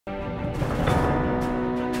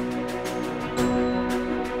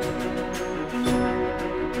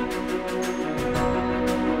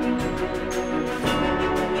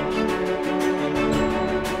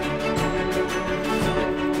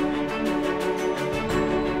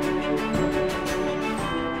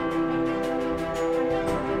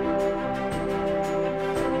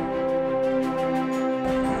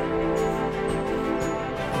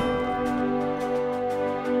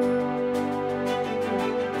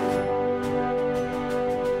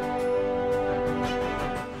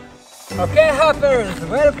Okay, hoppers,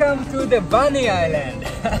 welcome to the Bunny Island.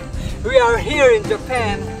 We are here in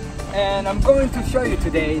Japan and I'm going to show you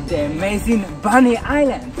today the amazing Bunny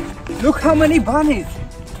Island. Look how many bunnies!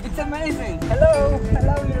 It's amazing! Hello!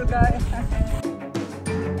 Hello, little guy!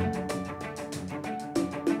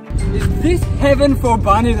 Is this heaven for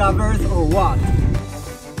bunny lovers or what?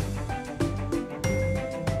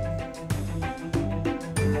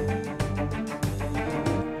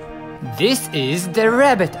 This is the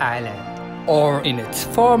Rabbit Island, or in its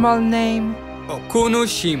formal name,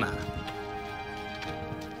 Ōkunoshima.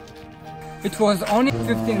 It was only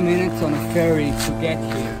 15 minutes on a ferry to get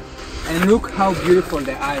here, and look how beautiful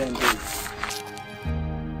the island is.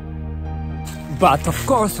 But of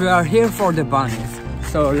course we are here for the bunnies,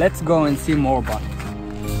 so let's go and see more bunnies.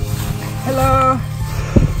 Hello!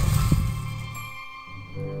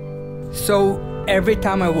 So every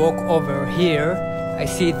time I walk over here, I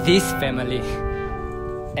see this family,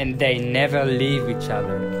 and they never leave each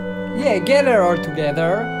other. Yeah, gather all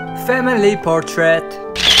together. Family portrait.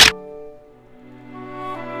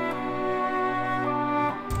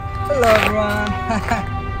 Hello everyone.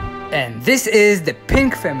 And this is the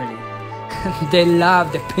pink family. They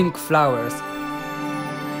love the pink flowers.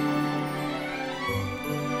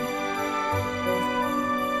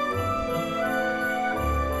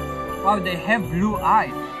 Wow, they have blue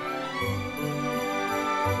eyes.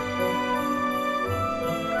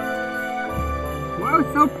 Wow,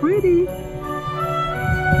 so pretty!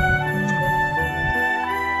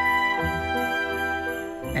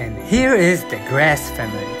 And here is the grass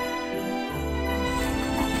family.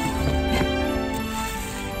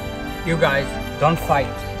 You guys, don't fight,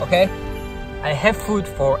 okay? I have food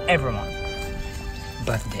for everyone.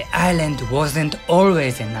 But the island wasn't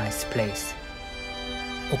always a nice place.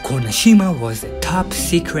 Ōkunoshima was a top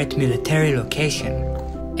secret military location.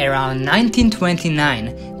 Around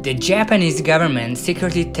 1929, the Japanese government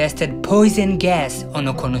secretly tested poison gas on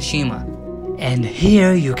Ōkunoshima. And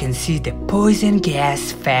here you can see the poison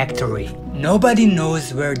gas factory. Nobody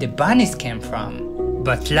knows where the bunnies came from.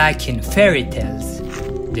 But like in fairy tales,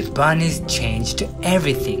 the bunnies changed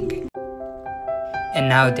everything. And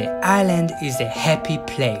now the island is a happy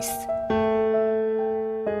place.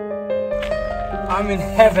 I'm in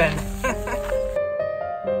heaven.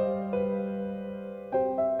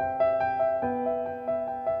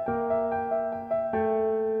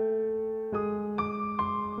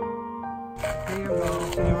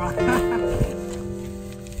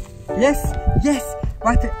 Yes, yes.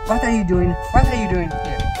 What are you doing? What are you doing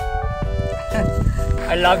here?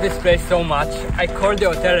 I love this place so much. I called the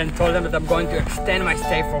hotel and told them that I'm going to extend my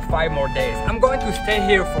stay for 5 more days. I'm going to stay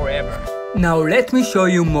here forever. Now let me show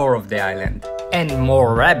you more of the island. And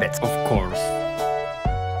more rabbits, of course.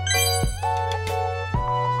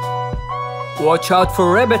 Watch out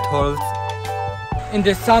for rabbit holes. In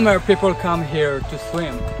the summer, people come here to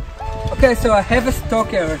swim. Okay, so I have a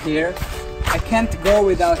stalker here. I can't go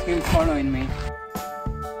without him following me.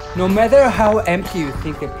 No matter how empty you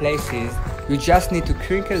think a place is, you just need to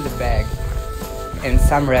crinkle the bag and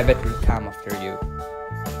some rabbit will come after you.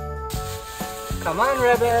 Come on,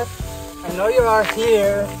 rabbit. I know you are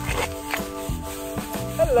here.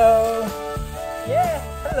 Hello. Yeah,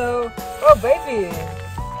 hello. Oh, baby.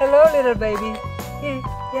 Hello, little baby. Here,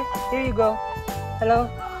 yeah, here you go. Hello.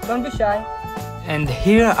 Don't be shy. And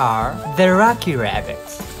here are the rocky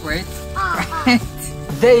rabbits. Wait.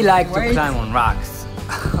 They like to climb on rocks.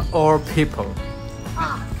 Or people.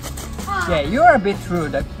 Yeah, you are a bit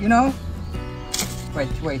rude, you know? Wait.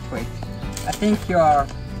 I think you are...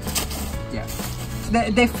 Yeah.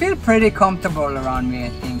 They feel pretty comfortable around me, I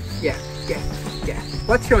think. Yeah.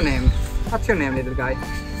 What's your name? What's your name, little guy?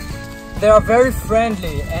 They are very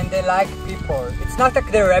friendly and they like people. It's not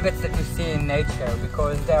like the rabbits that you see in nature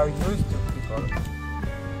because they are used to people.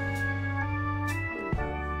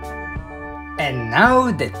 And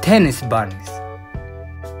now the tennis bunnies.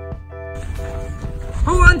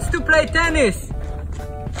 Who wants to play tennis?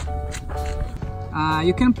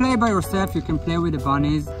 You can play by yourself, you can play with the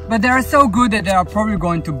bunnies. But they are so good that they are probably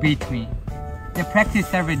going to beat me. They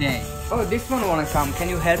practice every day. Oh, this one wanna come. Can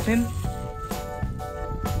you help him?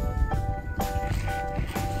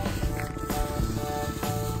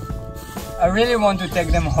 I really want to take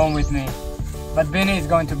them home with me, but Bini is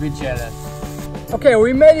going to be jealous. Okay,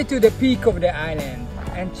 we made it to the peak of the island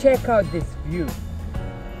and check out this view.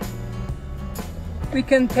 We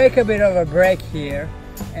can take a bit of a break here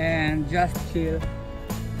and just chill.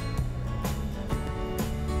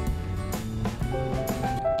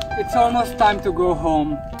 It's almost time to go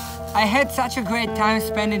home. I had such a great time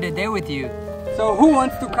spending the day with you. So who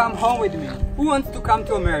wants to come home with me? Who wants to come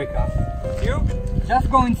to America? You? just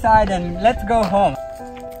go inside and let's go home.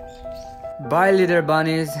 Bye, little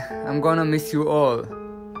bunnies. I'm gonna miss you all.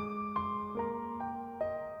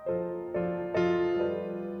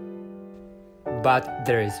 But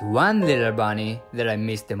there is one little bunny that I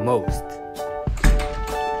miss the most.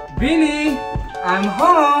 Bini, I'm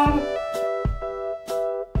home!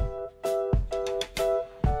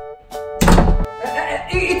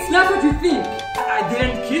 It's not what you think. I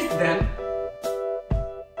didn't kiss them.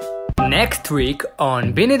 Next week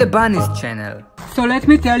on Bini the Bunny's channel. So let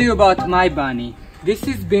me tell you about my bunny. This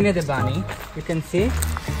is Bini the Bunny. You can see.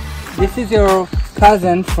 This is your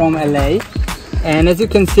cousin from LA. And as you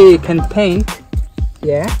can see, he can paint.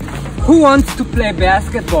 Yeah. Who wants to play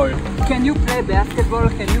basketball? Can you play basketball?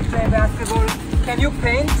 Can you play basketball? Can you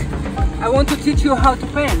paint? I want to teach you how to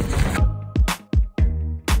paint.